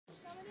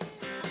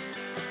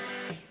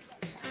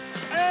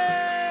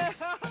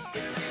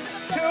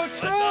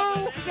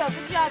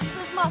Good job. Use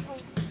those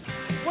muscles.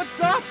 What's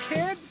up,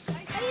 kids?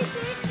 Are you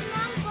sure it's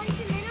not a bunch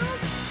of minnows?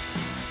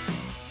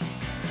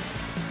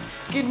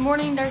 Good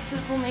morning,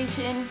 Darcizzle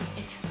Nation.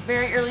 It's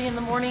very early in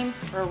the morning.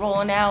 We're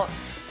rolling out.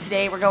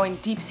 Today we're going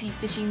deep sea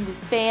fishing with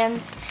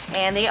fans,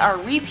 and they are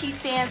repeat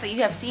fans that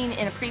you have seen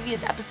in a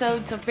previous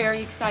episode, so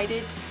very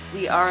excited.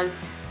 We are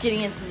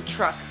getting into the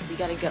truck. We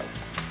gotta go.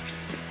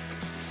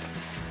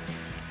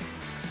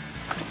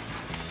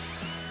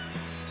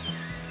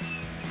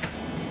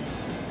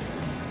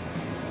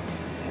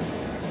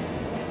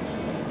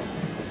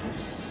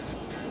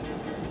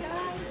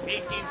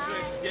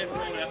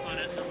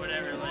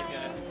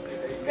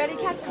 Ready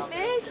to catch some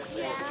fish?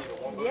 Yeah.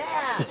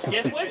 Yeah.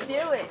 Skiff, let's do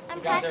it.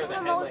 I'm catching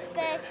the most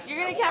fish.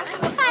 You're gonna catch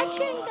the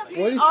Catching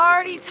He's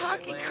already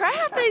talking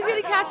crap that he's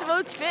gonna catch the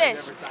most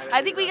fish.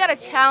 I think we got a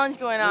challenge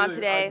going on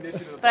today,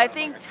 but I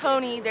think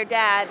Tony, their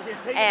dad,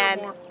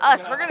 and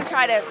us, we're gonna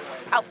try to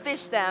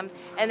outfish them,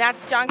 and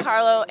that's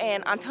Giancarlo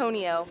and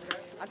Antonio.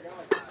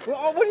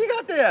 Well, what do you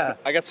got there?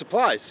 I got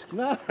supplies.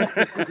 Nice.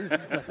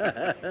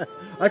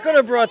 I could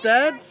have brought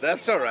that.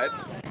 That's all right.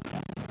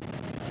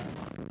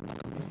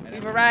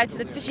 We've arrived to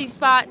the fishing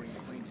spot.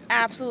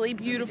 Absolutely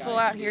beautiful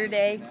out here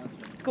today.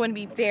 It's going to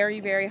be very,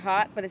 very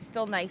hot, but it's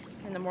still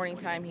nice in the morning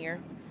time here.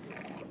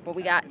 But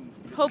we got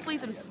hopefully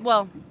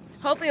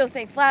hopefully it'll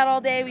stay flat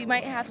all day. We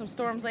might have some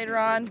storms later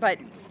on, but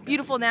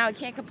beautiful now. I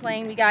can't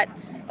complain. We got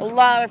a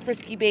lot of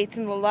frisky baits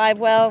in the live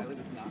well.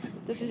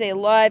 This is a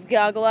live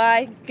goggle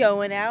eye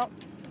going out,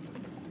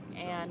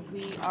 and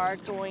we are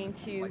going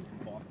to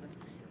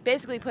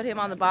basically put him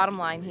on the bottom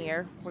line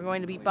here. We're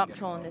going to be bump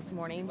trolling this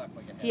morning.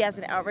 He has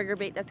an outrigger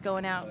bait that's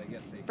going out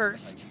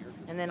first,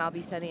 and then I'll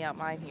be sending out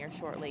mine here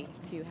shortly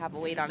to have a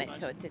weight on it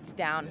so it sits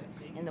down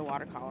in the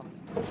water column.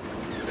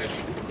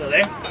 Still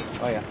there?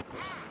 Oh yeah.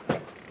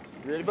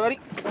 You ready, buddy?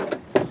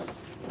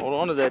 Hold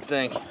on to that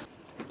thing.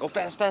 Go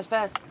fast, fast,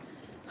 fast.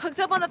 Hooked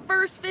up on the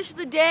first fish of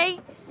the day.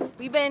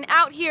 We've been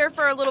out here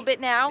for a little bit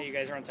now. Hey, you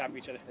guys are on top of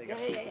each other. There you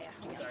go. Yeah.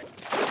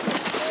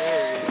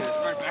 There he is.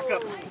 All right, back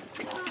up.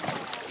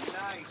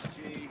 Nice,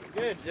 G.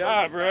 Good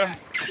job, bro.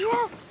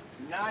 Yes.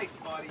 Nice,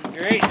 buddy.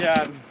 Great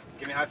job.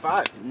 Give me a high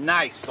five.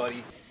 Nice,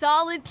 buddy.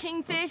 Solid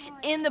kingfish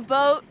in the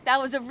boat.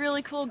 That was a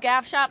really cool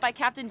gaff shot by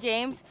Captain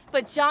James,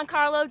 but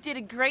Giancarlo did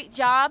a great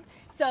job.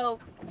 So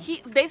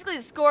basically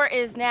the score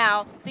is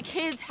now the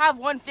kids have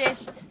 1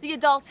 fish, the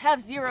adults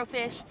have 0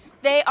 fish.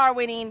 They are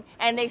winning,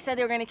 and they said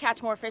they were going to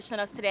catch more fish than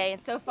us today,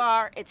 and so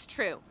far it's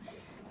true.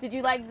 Was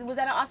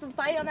that an awesome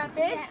fight on that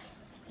fish? Yeah.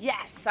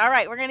 Yes. All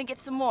right, we're going to get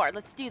some more.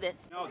 Let's do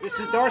this. No, this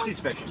is Darcy's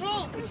fish.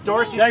 Me. It's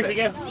Darcy's Thanks fish.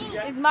 again.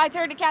 It's my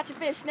turn to catch a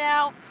fish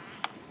now.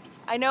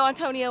 I know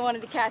Antonio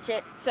wanted to catch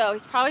it, so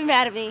he's probably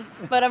mad at me,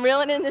 but I'm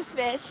reeling in this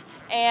fish,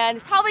 and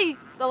it's probably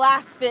the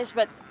last fish,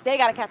 but they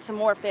got to catch some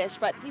more fish,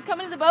 but he's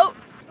coming to the boat.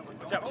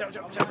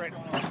 Jump right.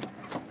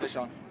 Fish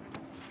on.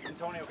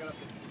 Antonio, get up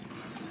there.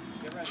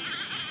 Get ready.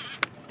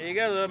 Here you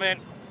go, little man.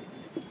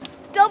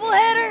 Double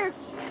header!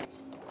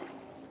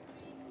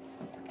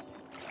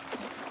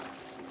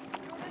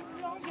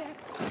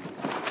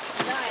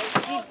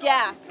 Nice, he's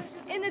gaff.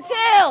 In the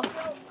tail!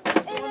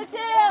 In the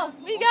tail!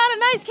 We got a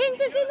nice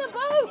kingfish in the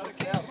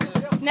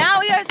boat! Now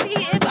we gotta see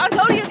if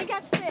Antonio can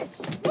catch the fish.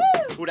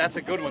 Woo! Ooh, that's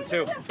a good one,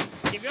 too.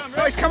 Keep going,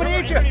 bro. Oh, he's coming to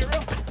eat you.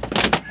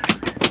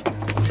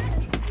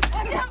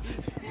 Watch out!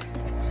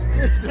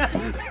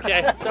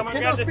 Okay, someone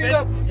Get grab those the feet fish.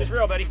 up. Just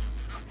reel, buddy.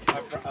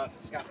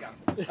 Scott's got him.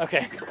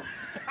 Okay.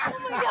 Oh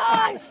my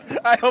gosh!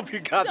 I hope you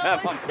got So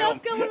that much on film.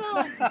 stuff going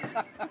on.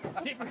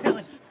 Keep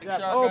reeling.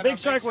 shark, Oh, I big know,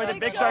 shark big with shark. him.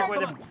 Big shark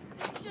with him.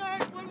 Big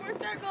shark, one more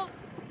circle.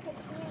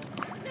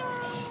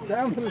 No!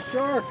 Down for the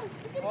shark.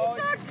 He's gonna get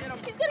sharks.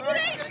 He's gonna get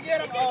it. He's gonna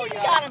get him. Oh, He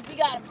yeah. got him. He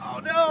got him. Oh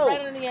no! Right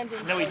under the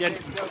engine. No, he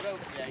didn't. Go, go.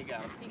 Yeah, you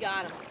got him. He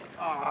got him.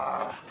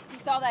 Ah. He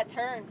saw that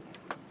turn.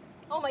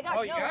 Oh my gosh,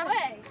 Oh, you no got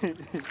way.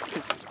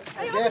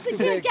 I almost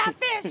did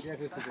catfish.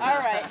 All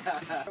right.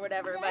 Or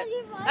whatever, but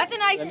that's a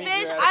nice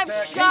fish. I'm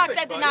shocked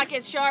that did not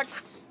get sharked.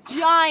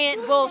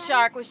 Giant bull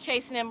shark was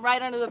chasing him right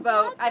under the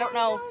boat. I don't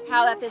know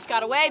how that fish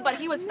got away, but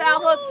he was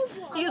foul hooked.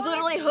 He was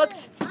literally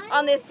hooked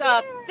on this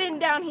fin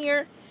down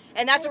here,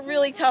 and that's a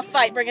really tough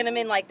fight bringing him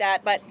in like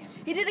that, but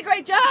he did a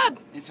great job.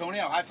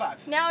 Antonio, high five.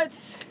 Now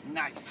it's,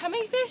 Nice. how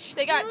many fish?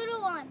 They got 2 to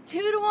 1.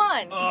 2 to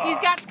 1. He's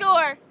got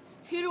score.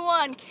 2 to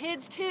 1.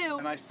 Kids 2.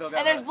 And I still got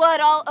And there's that. blood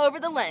all over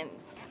the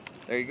lens.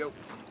 There you go.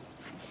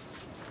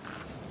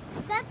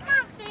 That's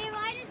not fair.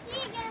 Why does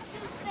he get 2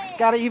 fish?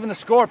 Gotta even the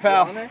score,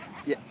 pal. On there?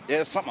 Yeah,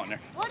 there's something on there.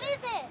 What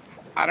is it?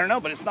 I don't know,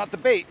 but it's not the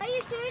bait. Are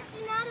you sure it's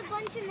not a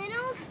bunch of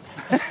minnows?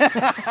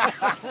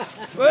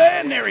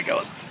 And there he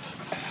goes.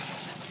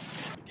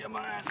 Come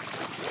on.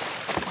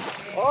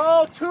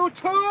 Oh, 2-2.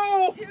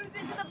 2's into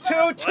the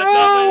boat. 2-2. What's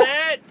up with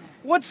it?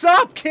 What's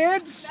up,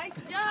 kids? Nice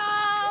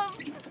job.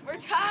 We're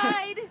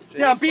tied.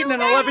 Yeah, I'm beating an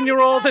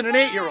 11-year-old and an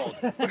 8-year-old.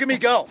 Look at me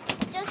go.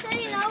 Just so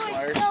you know,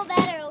 we're still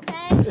better,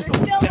 okay? We're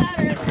still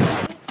better.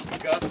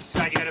 Guts.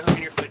 Scott, you got a hook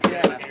in your foot. You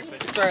got a hook in your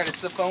foot. It's alright,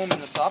 it's the foam in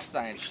the soft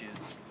science shoes.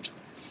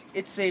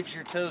 It saves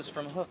your toes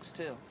from hooks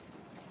too.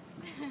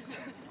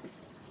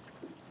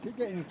 You're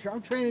getting,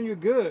 I'm training you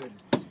good.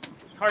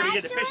 hard to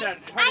get the fish out.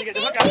 Hard to get the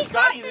I hook think out he of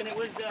Scotty caught than it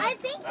was. I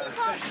think he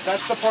caught.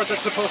 That's the part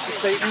that's supposed to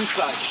stay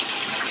inside.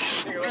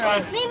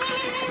 Me.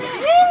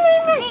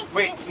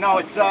 Wait, no,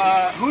 it's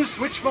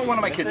which one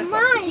of my kids is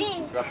up?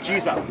 Mine.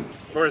 G's up.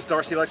 Or as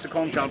Darcy likes to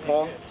call him, John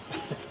Paul.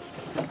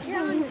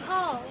 John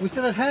Paul. We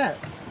still have hat.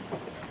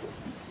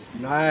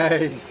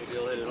 Nice.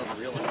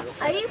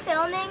 Are you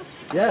filming?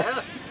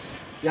 Yes.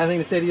 You got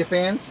anything to say to your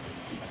fans?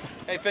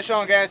 Hey, fish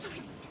on, guys.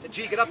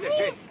 G, get up there,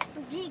 G.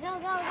 G, go.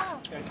 I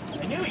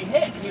knew he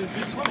hit. He was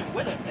just swimming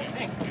with us, I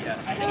think. Yeah.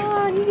 I think Come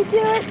on, you can do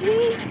it,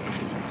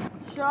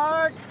 G.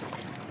 Shark.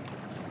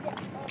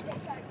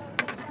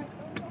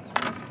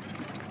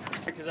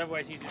 because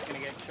otherwise he's just gonna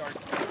get sharked.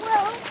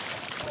 Well,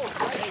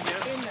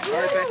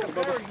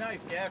 Very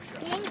nice gaff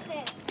shot.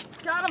 kingfish.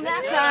 Got him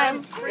that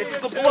time. It's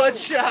the blood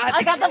shot.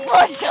 I got the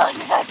blood shot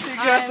that You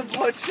time. got the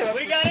blood shot.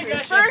 We got it,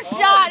 gotcha. First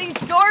shot, he's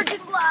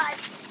gorging blood.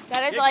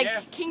 That is Good like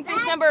gaff.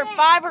 kingfish number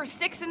 5 or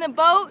 6 in the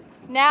boat.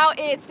 Now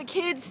it's the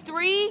kids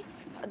 3,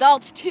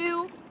 adults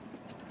 2.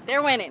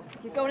 They're winning.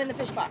 He's going in the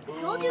fish box.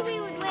 Told you we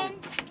would win.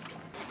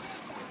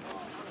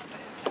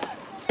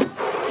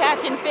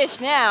 Catching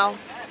fish now.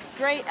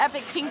 Great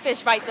epic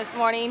kingfish fight this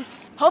morning.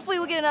 Hopefully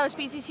we'll get another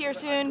species here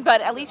soon, but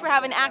at least we're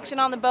having action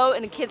on the boat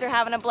and the kids are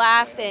having a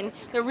blast and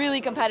they're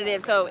really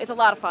competitive, so it's a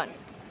lot of fun.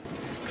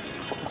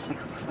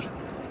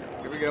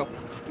 Here we go.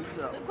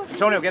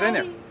 Antonio, get in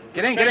there.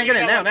 Get in.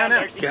 Now.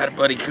 Got it,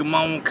 buddy. Come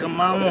on.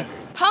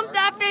 Pump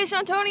that fish,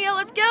 Antonio,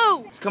 let's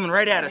go. It's coming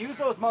right at us. Use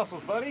those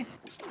muscles, buddy.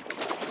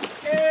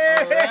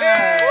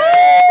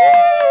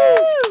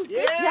 Woo!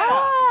 Good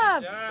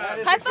job. That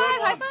is High a good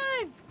five, high one.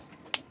 five.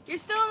 You're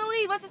still in the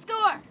lead. What's the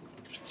score?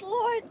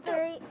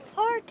 4-3,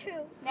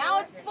 4-2. Now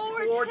it's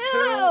 4-2.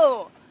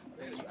 4-2.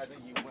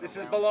 This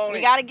is baloney.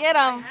 We gotta get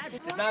them.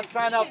 Did not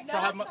sign up to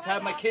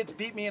have my kids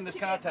beat me in this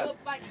contest.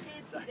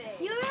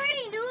 You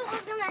already knew it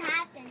was gonna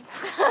happen.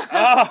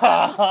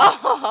 Oh,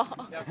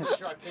 Oh. Yeah, I'm pretty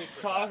sure I paid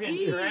for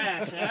talking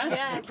trash, huh? I'm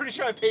Yes. pretty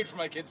sure I paid for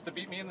my kids to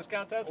beat me in this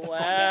contest.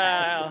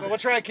 Wow. But we'll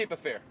try and keep it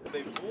fair.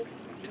 Baby pool.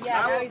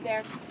 Yeah, there he's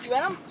there. You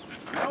want him?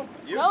 No,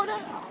 you. No. All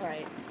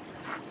right.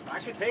 I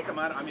can take them.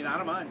 I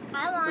don't mind.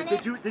 I want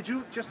Wait, it. did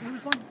you just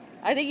lose one?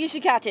 I think you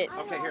should catch it.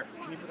 Okay, here.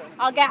 Can you put that in?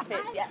 I'll gaff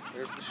it, yes.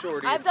 There's the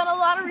shorty. I've done a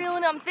lot of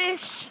reeling on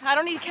fish. I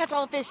don't need to catch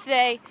all the fish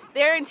today.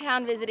 They're in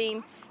town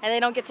visiting, and they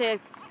don't get to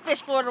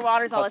fish Florida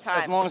waters all the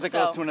time. As long as it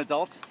goes So, to an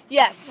adult.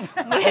 Yes,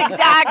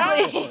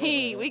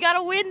 exactly. We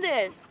gotta win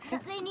this.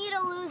 They need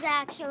to lose,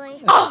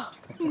 actually. Oh,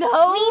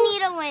 no. We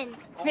need to win.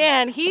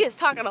 Man, he is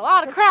talking a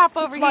lot of crap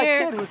over It's my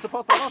here. kid who's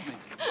supposed to love me.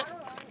 I don't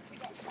want it to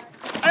get stuck.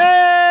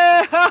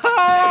 Hey!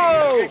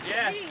 Ho!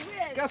 Yeah.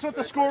 Guess what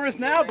the score is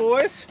now,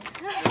 boys?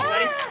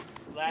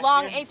 Last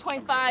Long year.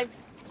 8.5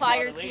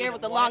 pliers here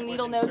with the long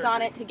needle nose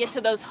on it to get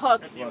to those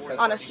hooks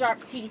on a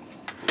sharp teeth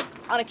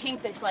on a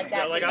kingfish like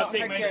that, So, so like, you I'll don't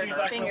take hurt my your shoes off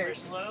over fingers.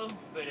 slow,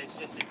 but it's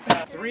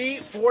tough.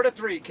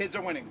 4-3. Kids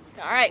are winning.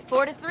 All right,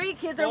 4-3.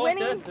 Kids are 4-3.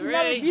 winning.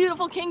 Another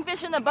beautiful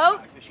kingfish in the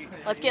boat.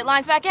 Let's get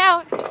lines back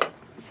out.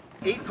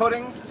 8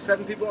 puddings,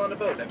 7 people on the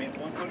boat. That means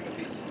 1 pudding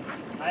apiece.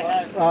 I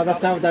have. Oh,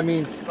 that's not what that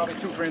means. Probably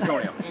 2 for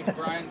Antonio.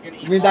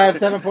 It means I have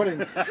 7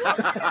 puddings. Scotty's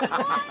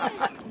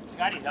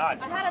on.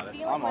 I had a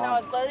feeling when I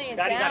was loading it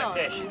Scotty's down. out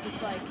of fish. It was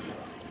just like,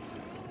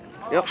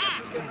 Yep.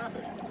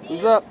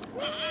 Who's up?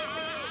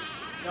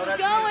 who's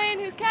going?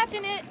 Who's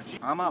catching it?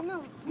 I'm up.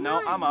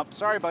 No, I'm up.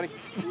 Sorry, buddy.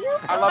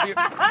 I love you.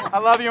 I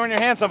love you when you're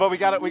handsome, but we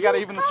got to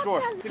even the score.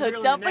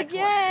 Hooked up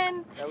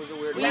again. That was a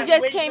weird We one.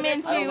 just Wait for came the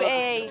next into one.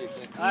 a All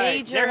right,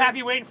 major. they're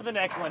happy waiting for the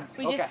next one.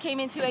 We just came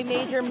into a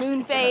major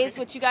moon phase,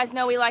 which you guys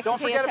know we like Don't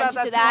to pay forget about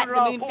attention to that that.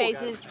 The $200 moon pool,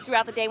 phases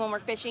throughout the day when we're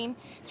fishing.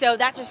 So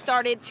that just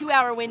started,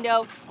 2-hour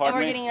window, and Pardon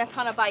we're me? getting a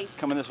ton of bites.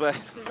 Coming this way.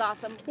 This is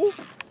awesome.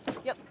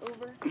 Yep,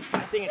 over. I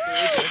think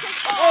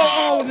it's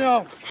Oh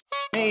no!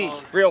 Me.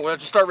 Reel. We'll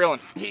just start reeling.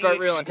 Start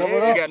reeling. Come You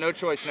on up. got no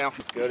choice now.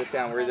 Let's go to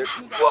town. We're either.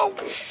 Whoa!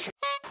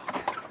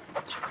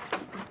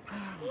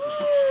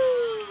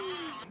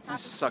 I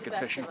suck at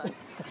fishing.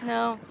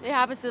 No, it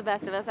happens to the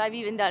best of us. I've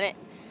even done it.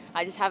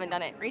 I just haven't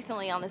done it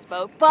recently on this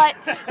boat. But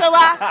the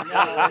last,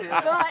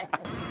 but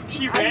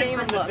She I didn't ran even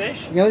from the look.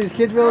 fish. You know these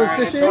kids really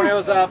fish in?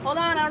 Antonio's up. hold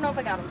on, I don't know if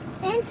I got him.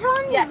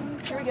 Antonio. Yes,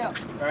 here we go. All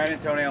right,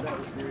 Antonio.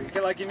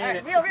 Get like you All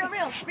mean right,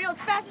 it. reel as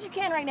fast as you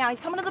can right now. He's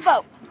coming to the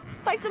boat.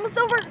 Bites him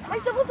over.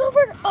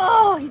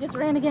 Oh, he just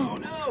ran again. Oh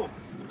no!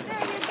 There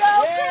you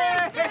go.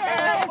 Yeah,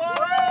 Kingfish.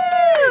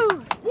 buddy.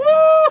 Woo! Woo!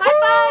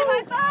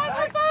 High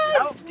five.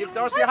 Now, give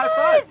Darcy a high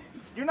five.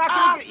 You're not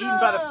gonna get eaten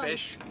by the Awesome.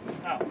 fish.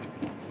 Oh.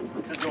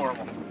 It's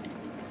adorable.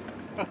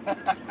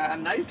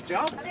 Nice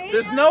jump.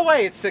 There's no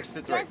way it's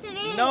 6-3. Yes, it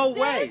is. No 6.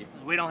 way.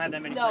 We don't have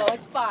that many No, fish.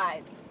 it's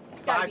 5.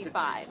 It's gotta be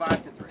 5.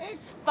 5-3.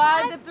 It's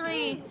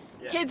 5-3.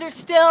 Yeah. Kids are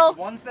still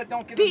Ones that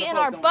don't get in the beating boat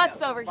our don't butts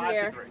count. over 5-3.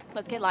 here.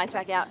 Let's get lines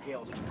back out.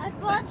 I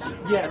bought them.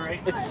 Yeah, right.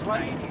 It's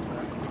slightly.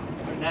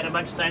 That a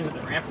bunch of times at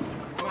the ramp.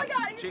 Oh my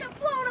god, he just got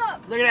blown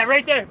up. Look at that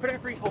right there. Put it in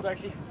freeze hold,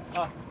 Darcy.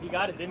 Oh, he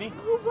got it, didn't he?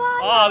 Who bought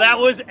Oh, it? that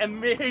was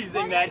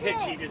amazing. What That is hit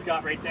it? she just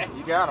got right there.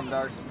 You got him,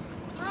 Darcy.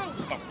 Mine.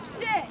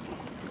 Shit.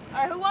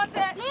 All right, who wants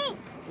that? Me.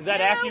 Is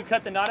that after you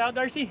cut the knot out,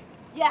 Darcy?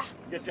 Yeah.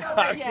 Good job.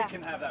 Yeah. You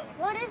can have that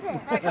one. What is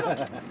it?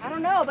 I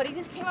don't know, but he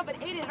just came up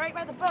and ate it right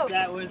by the boat.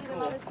 That was Is he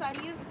cool. on this side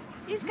of you?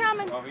 He's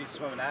coming. Oh, he's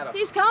swimming at us.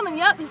 He's coming.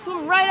 Yep, he's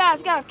swimming right at us.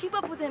 You gotta keep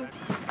up with him.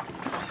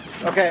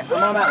 Okay,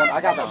 I'm on that one.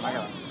 I got that one. I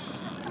got that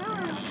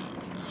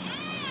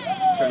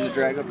Trying to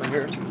drag up in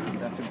here.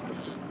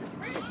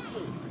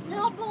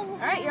 No. All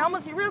right, you're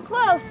real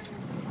close.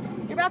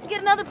 You're about to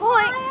get another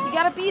point. You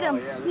gotta beat him.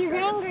 He's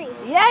angry.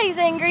 Yeah, he's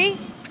angry.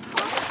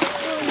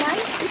 Really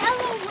nice.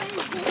 Hello,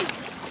 Wednesday.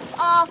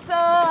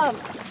 Awesome.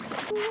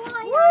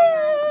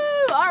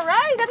 Woo! All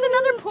right, that's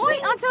another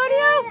point,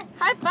 Antonio.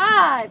 High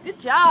five. Good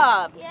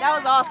job. That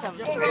was awesome.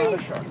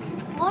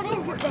 What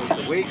is it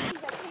then? Wait.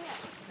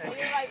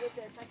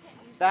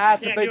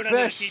 That's a Can't big do it under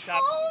the fish.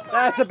 T-top.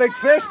 That's a big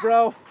fish,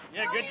 bro.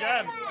 Yeah, good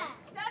job.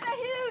 That's a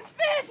huge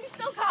fish. He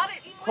still caught it.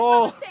 Even with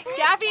Oh. no mistake.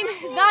 Gaffing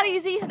is not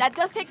easy. That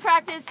does take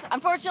practice.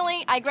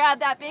 Unfortunately, I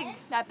grabbed that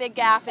big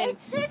gaff and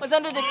was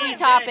under the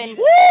T-top. And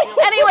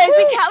anyways,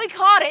 we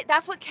caught it.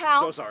 That's what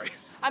counts. So sorry.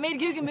 I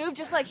made a Googan move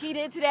just like he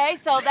did today,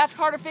 so that's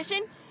part of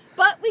fishing.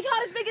 But we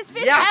caught his biggest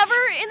fish Yes.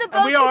 ever in the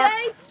boat we are.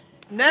 today.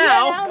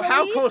 Now, in the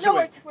how lead. close No,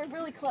 are we? We're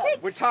really close.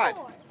 We're tied.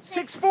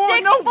 6-4.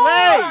 6-4. No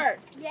way.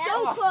 Yeah.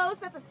 So close.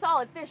 That's a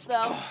solid fish,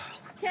 though.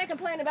 Can't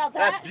complain about that.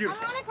 That's I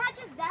beautiful. want to touch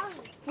his belly.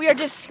 We are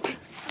just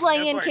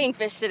slaying Good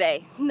kingfish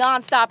today.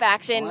 Non-stop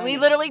action. We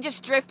literally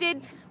just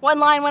drifted. One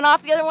line went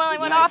off, the other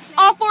line went off.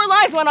 All 4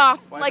 lines went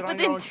off, Why is like it on your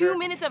within own 2 shirt?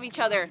 minutes of each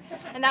other.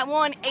 And that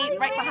one ate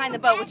right behind the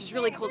boat, which is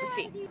really cool to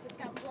see.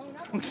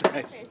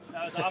 Nice.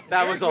 That was awesome.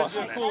 That was Yours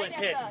awesome. the coolest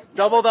hit.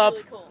 Doubled up,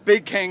 Really cool.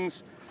 big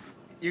kings.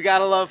 You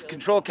gotta love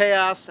Control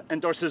Chaos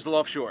and Darcizzle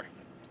Offshore.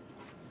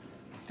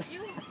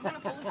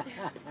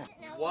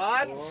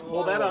 What?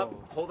 Hold that up.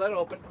 Hold that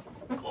open.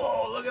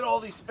 Oh, look at all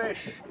these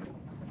fish.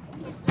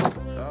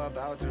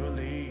 About to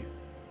leave,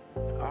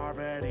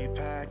 already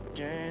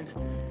packing.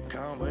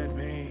 Come with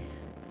me,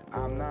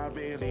 I'm not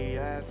really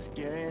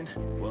asking.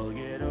 We'll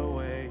get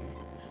away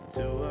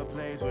to a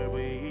place where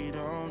we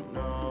don't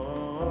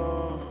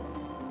know.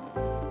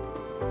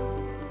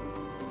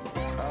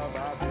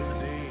 About to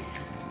see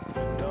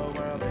the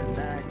world in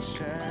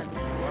action.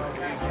 What we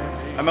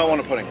can be. I might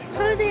want a pudding.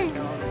 Pudding.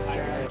 No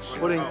distractions.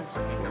 Pudding.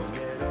 We'll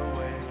get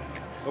away.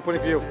 No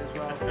pudding for you. This is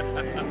what we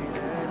waited for.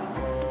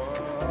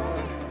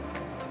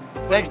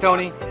 Thanks,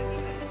 Tony.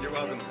 You're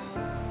welcome.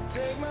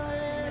 Take my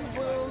hand,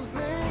 we'll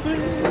make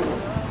it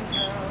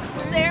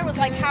somehow. There was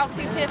like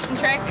how-to tips and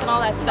tricks and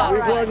all that stuff.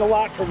 We've learned a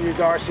lot from you,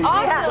 Darcy.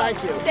 Awesome.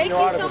 Thank you. Thank Your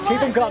you articles. so Keep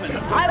them much. coming.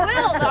 I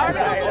will. The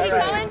articles will be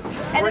coming.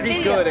 And the Pretty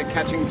video. good at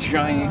catching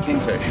giant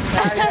kingfish.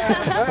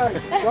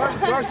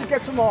 Darcy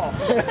gets them all.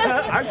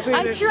 I've seen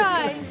I it.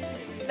 tried.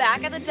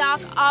 Back at the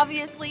dock,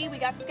 obviously, we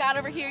got Scott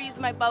over here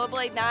using my Bubba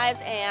Blade knives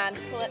and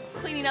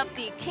cleaning up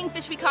the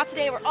kingfish we caught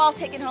today. We're all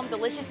taking home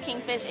delicious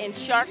kingfish and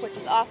shark, which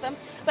is awesome.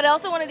 But I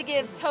also wanted to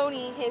give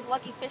Tony his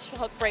lucky fish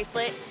hook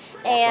bracelet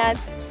and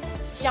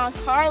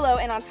Giancarlo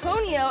and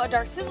Antonio a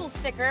Darcizzle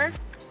sticker.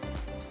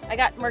 I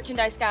got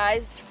merchandise,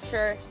 guys.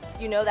 Sure,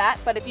 you know that.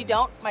 But if you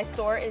don't, my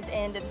store is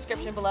in the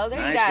description below. There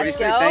you Nice, pretty guys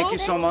sick. go. Thank you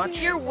so much.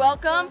 You're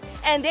welcome.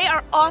 And they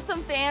are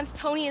awesome fans.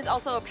 Tony is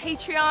also a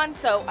Patreon,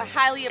 so I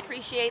highly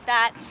appreciate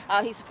that.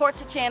 He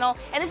supports the channel.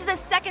 And this is the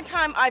second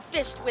time I've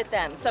fished with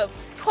them. So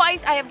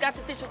twice I have got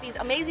to fish with these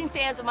amazing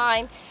fans of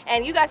mine.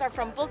 And you guys are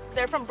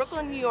they're from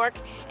Brooklyn, New York.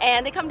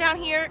 And they come down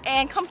here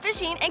and come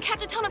fishing and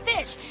catch a ton of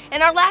fish.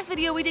 In our last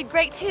video, we did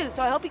great too.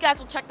 So I hope you guys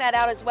will check that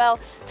out as well.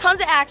 Tons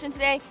of action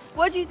today.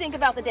 What did you think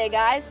about the day,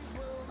 guys?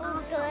 It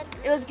was good.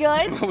 It was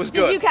good? It was Did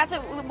good. you catch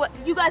it?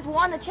 You guys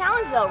won the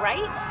challenge though, right?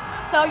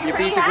 So you're You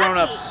pretty beat the happy.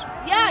 grown-ups.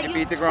 Yeah, You you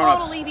beat the grown-ups.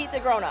 totally beat the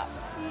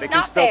grown-ups. They can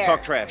Not still fair.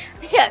 talk trash.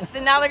 Yes,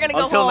 and now they're gonna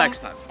go Until home next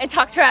time. and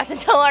talk trash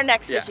until our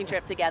next Yeah. fishing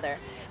trip together.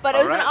 But it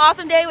All was an right.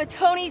 awesome day with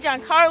Tony,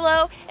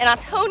 Giancarlo, and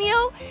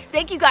Antonio.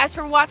 Thank you guys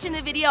for watching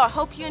the video. I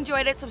hope you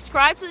enjoyed it.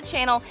 Subscribe to the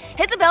channel,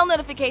 hit the bell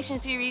notification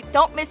so you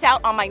don't miss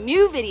out on my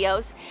new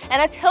videos.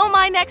 And until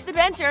my next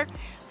adventure,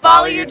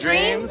 follow your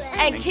dreams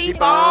and keep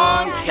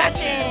on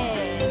catching.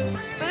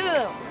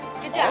 Boom.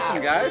 Good job.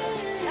 Awesome, guys.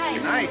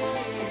 Nice. Nice.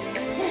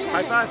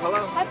 High five.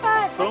 Hello. High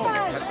five. Boom. High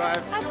High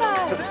five. five. High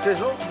five. To the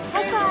sizzle.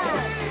 High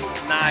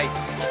five.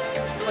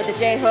 Nice. With the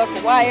J hook,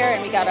 the wire,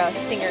 and we got a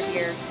stinger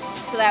here.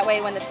 So that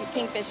way when the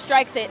kingfish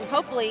strikes it,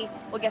 hopefully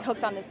we'll get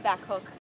hooked on this back hook.